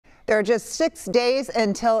There are just 6 days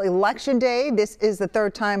until Election Day. This is the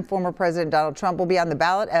third time former President Donald Trump will be on the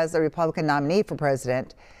ballot as the Republican nominee for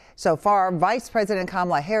president. So far, Vice President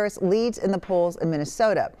Kamala Harris leads in the polls in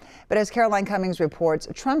Minnesota. But as Caroline Cummings reports,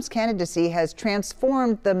 Trump's candidacy has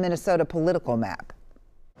transformed the Minnesota political map.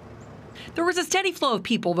 There was a steady flow of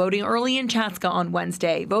people voting early in Chaska on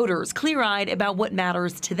Wednesday. Voters clear-eyed about what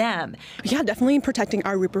matters to them. Yeah, definitely protecting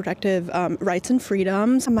our reproductive rights and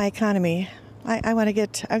freedoms. My economy. I want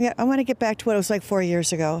to get back to what it was like 4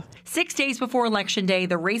 years ago. 6 days before Election Day,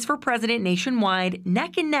 the race for president nationwide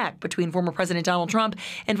neck and neck between former President Donald Trump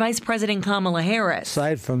and Vice President Kamala Harris.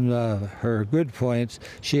 Aside from her good points,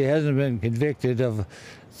 she hasn't been convicted of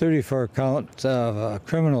 34 counts of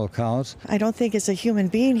criminal counts. I don't think as a human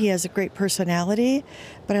being he has a great personality,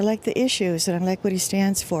 but I like the issues and I like what he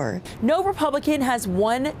stands for. No Republican has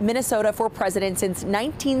won Minnesota for president since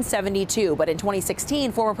 1972, but in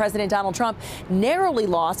 2016, former President Donald Trump narrowly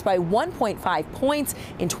lost by 1.5 points.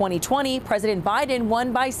 In 2020, President Biden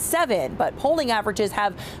won by 7, but polling averages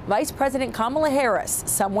have Vice President Kamala Harris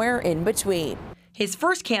somewhere in between. His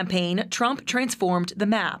first campaign, Trump transformed the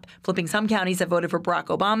map, flipping some counties that voted for Barack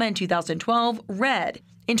Obama in 2012 red.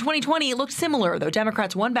 In 2020, it looked similar, though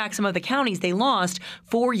Democrats won back some of the counties they lost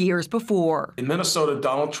 4 years before. In Minnesota,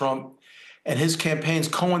 Donald Trump and his campaigns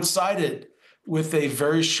coincided with a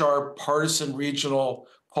very sharp partisan regional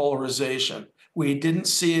polarization. We didn't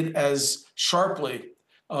see it as sharply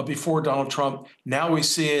before Donald Trump. Now we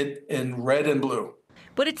see it in red and blue.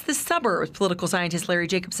 But it's the suburbs, political scientist Larry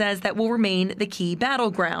Jacobs says, that will remain the key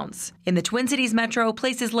battlegrounds. In the Twin Cities metro,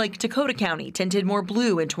 places like Dakota County tinted more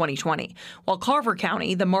blue in 2020, while Carver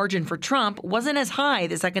County, the margin for Trump, wasn't as high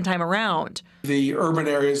the second time around. The urban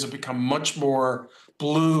areas have become much more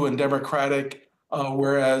blue and Democratic,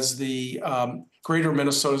 whereas the greater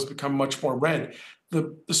Minnesota has become much more red.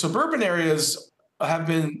 The suburban areas have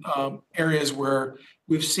been areas where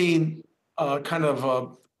we've seen kind of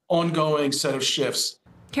an ongoing set of shifts.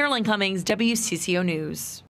 Caroline Cummings, WCCO News.